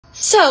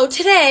So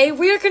today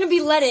we are going to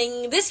be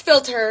letting this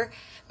filter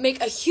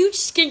make a huge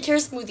skincare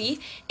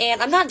smoothie,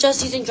 and I'm not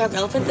just using Drunk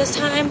Elephant this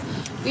time.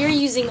 We are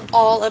using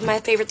all of my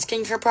favorite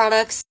skincare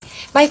products.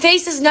 My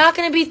face is not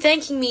going to be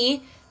thanking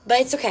me,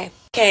 but it's okay.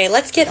 Okay,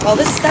 let's get all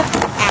this stuff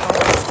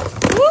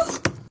out.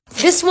 Woo!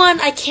 This one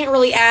I can't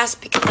really ask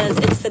because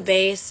it's the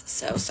base,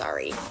 so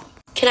sorry.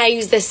 Can I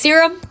use this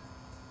serum?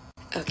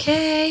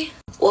 Okay.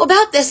 What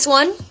about this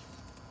one?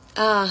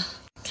 Kind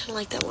of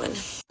like that one.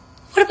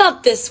 What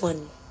about this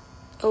one?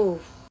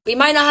 Oh, we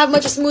might not have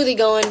much of smoothie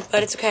going,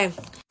 but it's okay.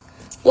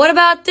 What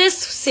about this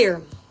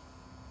serum?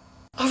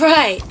 All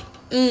right.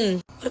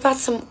 What about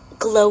some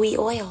glowy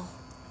oil?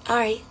 All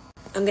right.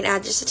 I'm going to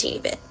add just a teeny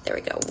bit. There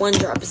we go. 1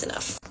 drop is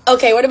enough.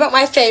 Okay, what about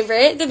my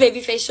favorite, the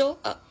baby facial?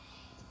 Oh.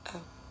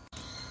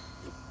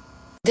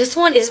 This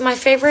one is my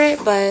favorite,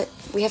 but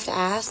we have to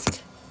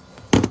ask.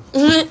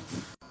 Ew,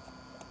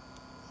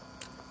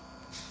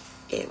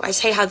 I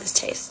just hate how this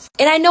tastes.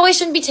 And I know I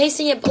shouldn't be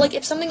tasting it, but like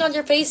if something on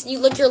your face and you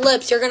lick your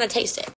lips, you're going to taste it.